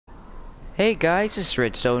Hey guys, this is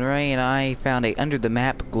Redstone Ray, and I found a under the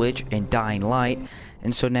map glitch in Dying Light.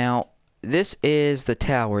 And so now, this is the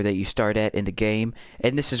tower that you start at in the game,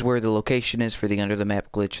 and this is where the location is for the under the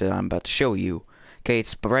map glitch that I'm about to show you. Okay,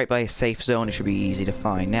 it's right by a safe zone. It should be easy to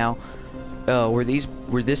find. Now, where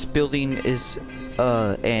this building is,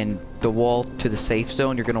 and the wall to the safe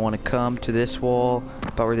zone, you're gonna want to come to this wall,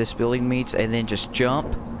 about where this building meets, and then just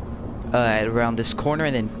jump around this corner,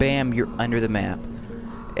 and then bam, you're under the map.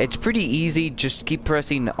 It's pretty easy. Just keep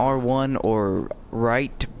pressing R1 or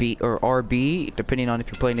right B or RB, depending on if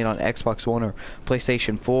you're playing it on Xbox One or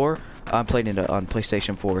PlayStation 4. I'm playing it on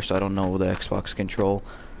PlayStation 4, so I don't know the Xbox control.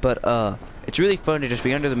 But it's really fun to just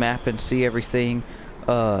be under the map and see everything.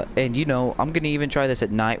 And you know, I'm gonna even try this at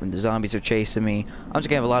night when the zombies are chasing me. I'm just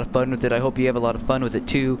gonna have a lot of fun with it. I hope you have a lot of fun with it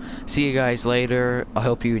too. See you guys later. I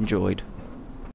hope you enjoyed.